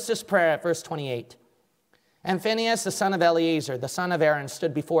 Notice this prayer at verse 28. And Phinehas, the son of Eleazar, the son of Aaron,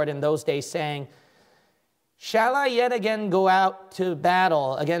 stood before it in those days, saying, shall I yet again go out to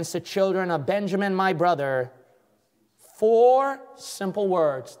battle against the children of Benjamin, my brother? 4 simple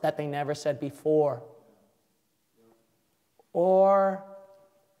words that they never said before. Or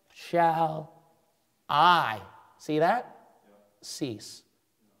shall I, see that? Cease.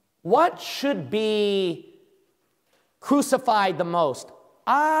 What should be crucified the most?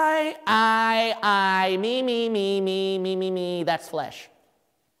 I, me, that's flesh.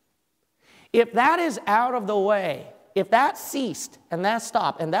 If that is out of the way, if that ceased and that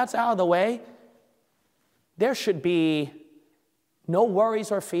stopped and that's out of the way, there should be no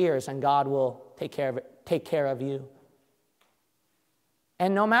worries or fears, and God will take care of you.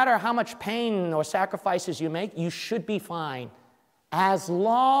 And no matter how much pain or sacrifices you make, you should be fine. As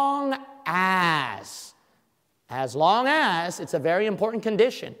long as, it's a very important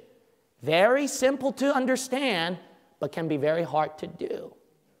condition. Very simple to understand, but can be very hard to do.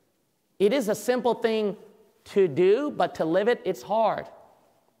 It is a simple thing to do, but to live it, it's hard.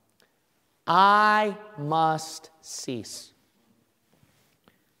 I must cease.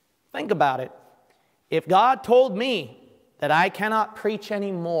 Think about it. If God told me that I cannot preach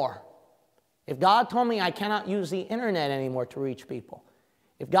anymore, if God told me I cannot use the internet anymore to reach people,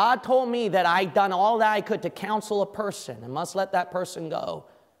 if God told me that I'd done all that I could to counsel a person and must let that person go,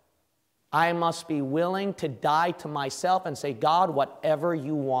 I must be willing to die to myself and say, God, whatever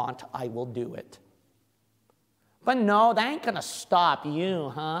you want, I will do it. But no, that ain't going to stop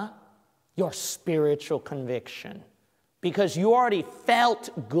you, your spiritual conviction. Because you already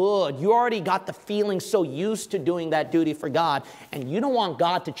felt good. You already got the feeling so used to doing that duty for God. And you don't want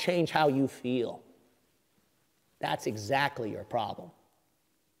God to change how you feel. That's exactly your problem.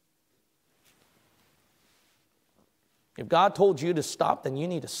 If God told you to stop, then you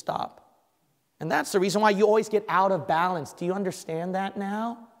need to stop. And that's the reason why you always get out of balance. Do you understand that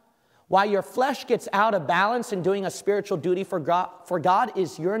now? Why your flesh gets out of balance in doing a spiritual duty for God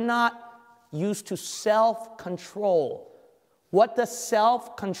is you're not used to self-control. What does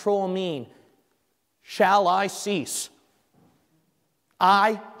self-control mean? Shall I cease?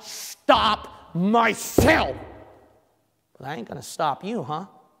 I stop myself. But I ain't going to stop you,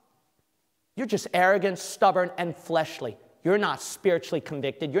 You're just arrogant, stubborn, and fleshly. You're not spiritually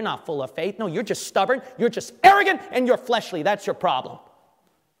convicted. You're not full of faith. No, you're just stubborn. You're just arrogant, and you're fleshly. That's your problem.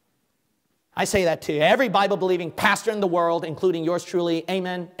 I say that to every Bible-believing pastor in the world, including yours truly.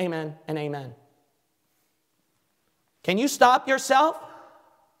 Amen, amen, and amen. Can you stop yourself?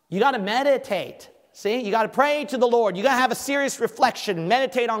 You got to meditate. See, you got to pray to the Lord. You got to have a serious reflection,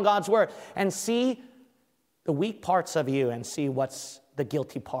 meditate on God's word, and see the weak parts of you and see what's the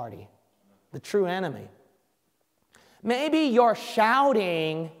guilty party, the true enemy. Maybe you're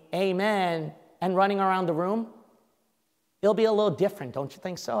shouting amen and running around the room. It'll be a little different, don't you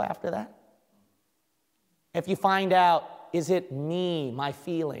think so, after that? If you find out, is it me, my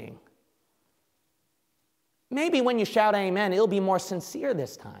feeling? Maybe when you shout amen, it'll be more sincere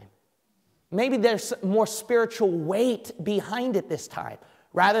this time. Maybe there's more spiritual weight behind it this time,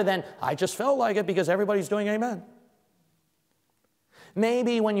 rather than, I just felt like it because everybody's doing amen.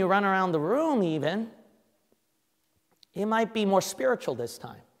 Maybe when you run around the room even, it might be more spiritual this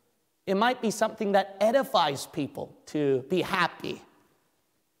time. It might be something that edifies people to be happy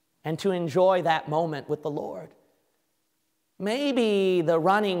and to enjoy that moment with the Lord. Maybe the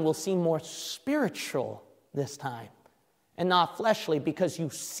running will seem more spiritual this time and not fleshly because you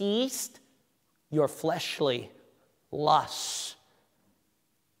ceased your fleshly lusts,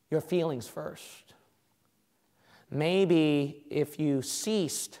 your feelings first. Maybe if you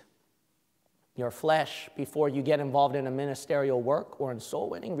ceased your flesh before you get involved in a ministerial work or in soul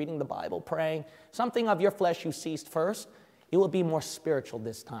winning, reading the Bible, praying, something of your flesh you ceased first, it will be more spiritual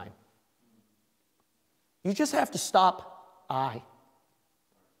this time. You just have to stop I.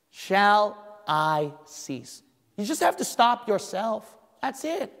 Shall I cease? You just have to stop yourself. That's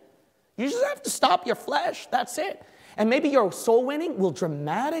it. You just have to stop your flesh. That's it. And maybe your soul winning will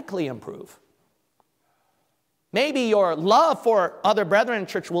dramatically improve. Maybe your love for other brethren in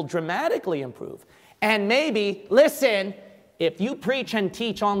church will dramatically improve. And maybe, listen, if you preach and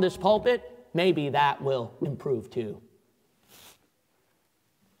teach on this pulpit, maybe that will improve too.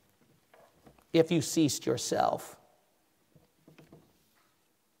 If you ceased yourself.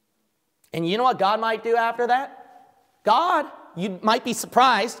 And you know what God might do after that? God, you might be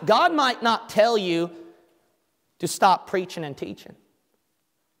surprised, God might not tell you to stop preaching and teaching.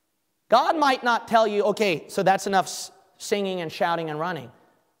 God might not tell you, okay, so that's enough singing and shouting and running.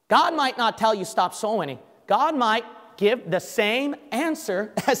 God might not tell you stop soul winning. God might give the same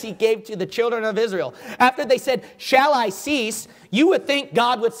answer as he gave to the children of Israel. After they said, shall I cease? You would think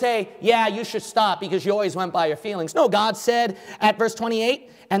God would say, yeah, you should stop because you always went by your feelings. No, God said at verse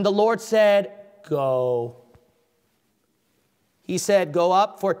 28, and the Lord said, go. He said, go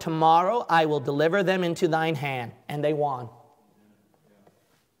up, for tomorrow I will deliver them into thine hand. And they won.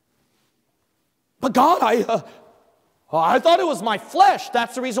 But God, I thought it was my flesh.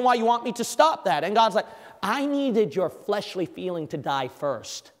 That's the reason why you want me to stop that. And God's like, I needed your fleshly feeling to die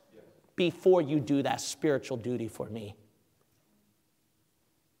first before you do that spiritual duty for me.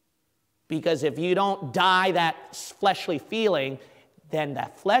 Because if you don't die that fleshly feeling, then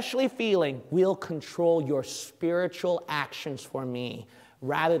that fleshly feeling will control your spiritual actions for me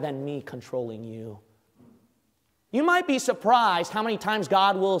rather than me controlling you. You might be surprised how many times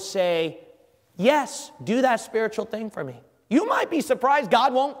God will say, yes, do that spiritual thing for me. You might be surprised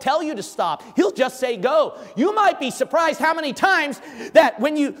God won't tell you to stop. He'll just say go. You might be surprised how many times that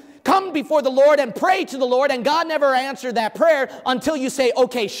when you come before the Lord and pray to the Lord and God never answered that prayer until you say,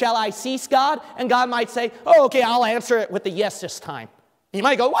 okay, shall I cease, God? And God might say, oh, okay, I'll answer it with a yes this time. You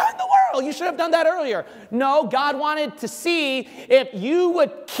might go, what in the world? You should have done that earlier. No, God wanted to see if you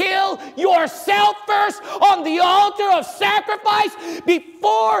would kill yourself first on the altar of sacrifice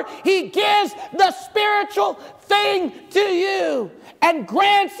before He gives the spiritual thing to you and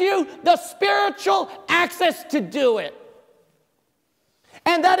grants you the spiritual access to do it.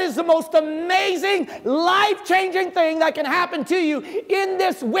 And that is the most amazing, life-changing thing that can happen to you in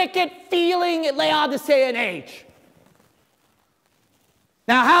this wicked, feeling Laodicean age.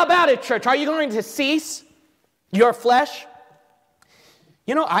 Now, how about it, church? Are you going to cease your flesh?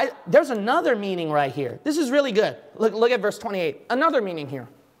 You know, there's another meaning right here. This is really good. Look at verse 28. Another meaning here.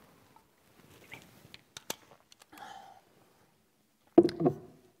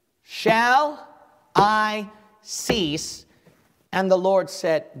 Shall I cease? And the Lord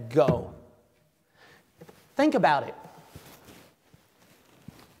said, go. Think about it.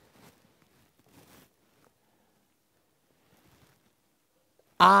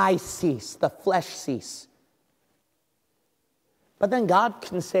 I cease, the flesh cease. But then God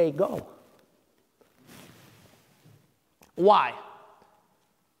can say, go. Why?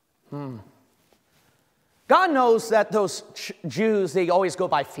 God knows that those Jews, they always go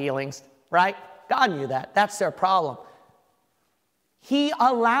by feelings, right? God knew that. That's their problem. He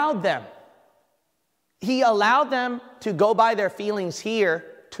allowed them. He allowed them to go by their feelings here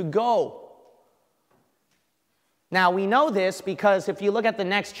to go. Now, we know this because if you look at the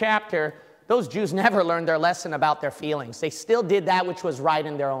next chapter, those Jews never learned their lesson about their feelings. They still did that which was right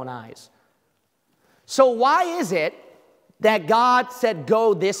in their own eyes. So why is it that God said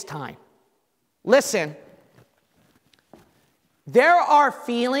go this time? Listen, there are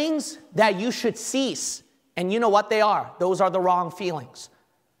feelings that you should cease. And you know what they are? Those are the wrong feelings.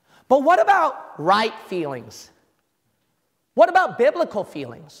 But what about right feelings? What about biblical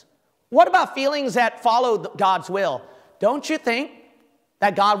feelings? What about feelings that follow God's will? Don't you think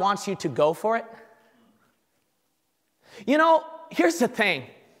that God wants you to go for it? You know, here's the thing.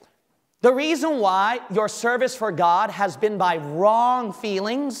 The reason why your service for God has been by wrong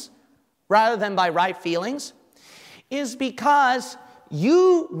feelings rather than by right feelings is because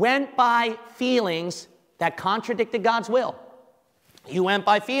you went by feelings that contradicted God's will. You went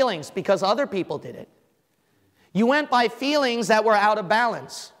by feelings because other people did it. You went by feelings that were out of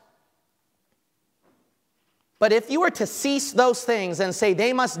balance. But if you were to cease those things and say,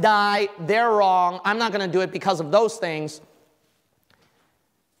 they must die, they're wrong, I'm not going to do it because of those things,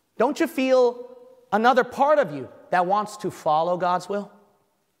 don't you feel another part of you that wants to follow God's will?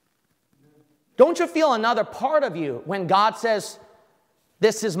 Don't you feel another part of you when God says,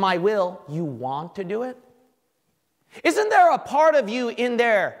 this is my will, you want to do it? Isn't there a part of you in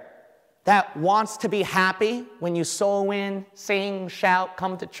there that wants to be happy when you soul win, sing, shout,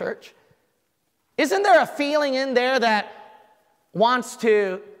 come to church? Isn't there a feeling in there that wants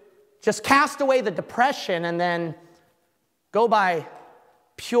to just cast away the depression and then go by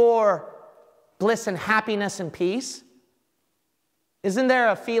pure bliss and happiness and peace? Isn't there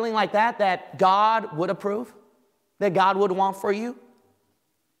a feeling like that that God would approve, that God would want for you?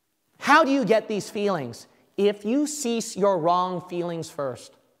 How do you get these feelings? If you cease your wrong feelings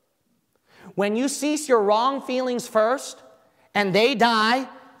first. When you cease your wrong feelings first and they die,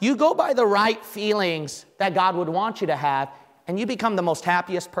 you go by the right feelings that God would want you to have, and you become the most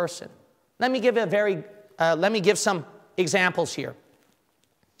happiest person. Let me give some examples here.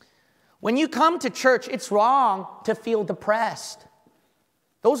 When you come to church, it's wrong to feel depressed.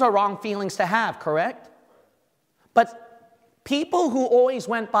 Those are wrong feelings to have, correct? But people who always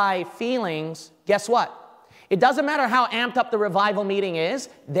went by feelings, guess what? It doesn't matter how amped up the revival meeting is,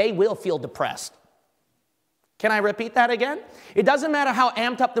 they will feel depressed. Can I repeat that again? It doesn't matter how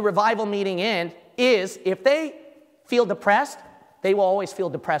amped up the revival meeting is, if they feel depressed, they will always feel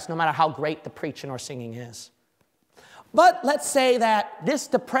depressed no matter how great the preaching or singing is. But let's say that this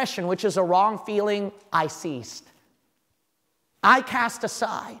depression, which is a wrong feeling, I ceased. I cast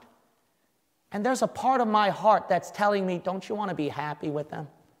aside. And there's a part of my heart that's telling me, don't you want to be happy with them?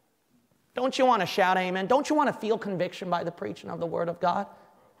 Don't you want to shout amen? Don't you want to feel conviction by the preaching of the Word of God?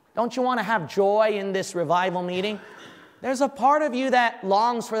 Don't you want to have joy in this revival meeting? There's a part of you that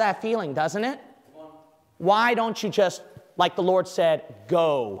longs for that feeling, doesn't it? Why don't you just like the Lord said,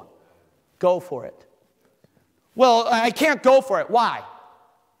 go. Go for it. Well, I can't go for it. Why?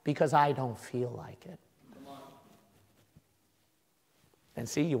 Because I don't feel like it. And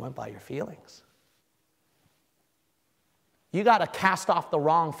see, you went by your feelings. You got to cast off the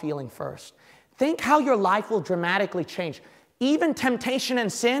wrong feeling first. Think how your life will dramatically change. Even temptation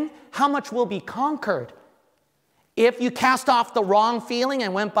and sin, how much will be conquered if you cast off the wrong feeling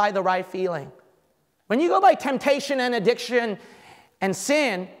and went by the right feeling. When you go by temptation and addiction and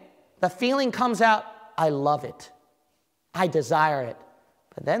sin, the feeling comes out, I love it. I desire it.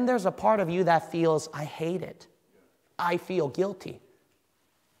 But then there's a part of you that feels, I hate it. I feel guilty.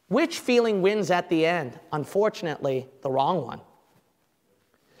 Which feeling wins at the end? Unfortunately, the wrong one.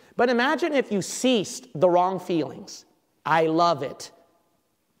 But imagine if you ceased the wrong feelings. I love it.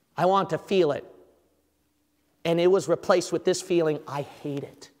 I want to feel it. And it was replaced with this feeling, I hate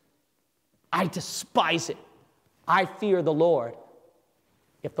it. I despise it. I fear the Lord.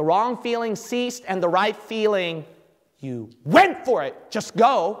 If the wrong feeling ceased and the right feeling, you went for it, just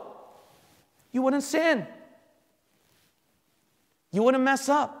go, you wouldn't sin. You wouldn't mess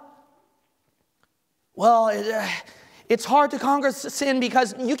up. Well, it's hard to conquer sin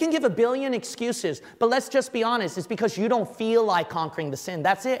because you can give a billion excuses, but let's just be honest, it's because you don't feel like conquering the sin.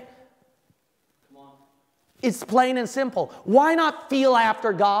 That's it. Come on. It's plain and simple. Why not feel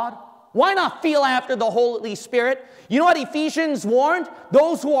after God? Why not feel after the Holy Spirit? You know what Ephesians warned?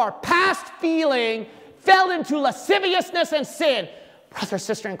 Those who are past feeling fell into lasciviousness and sin. Brother,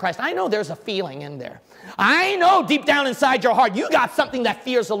 sister in Christ, I know there's a feeling in there. I know deep down inside your heart, you got something that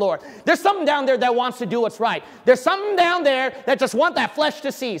fears the Lord. There's something down there that wants to do what's right. There's something down there that just wants that flesh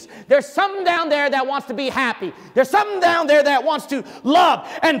to cease. There's something down there that wants to be happy. There's something down there that wants to love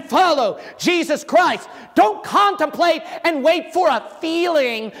and follow Jesus Christ. Don't contemplate and wait for a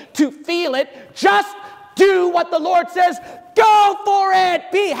feeling to feel it. Just do what the Lord says. Go for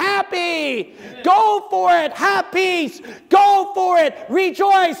it. Be happy. Amen. Go for it. Have peace. Go for it.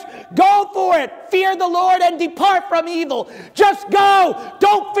 Rejoice. Go for it. Fear the Lord and depart from evil. Just go.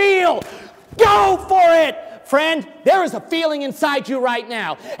 Don't feel. Go for it. Friend, there is a feeling inside you right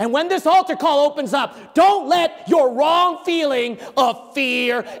now. And when this altar call opens up, don't let your wrong feeling of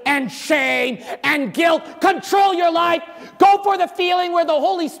fear and shame and guilt control your life. Go for the feeling where the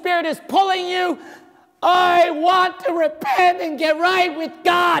Holy Spirit is pulling you. I want to repent and get right with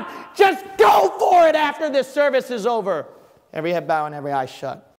God. Just go for it after this service is over. Every head bowed and every eye shut.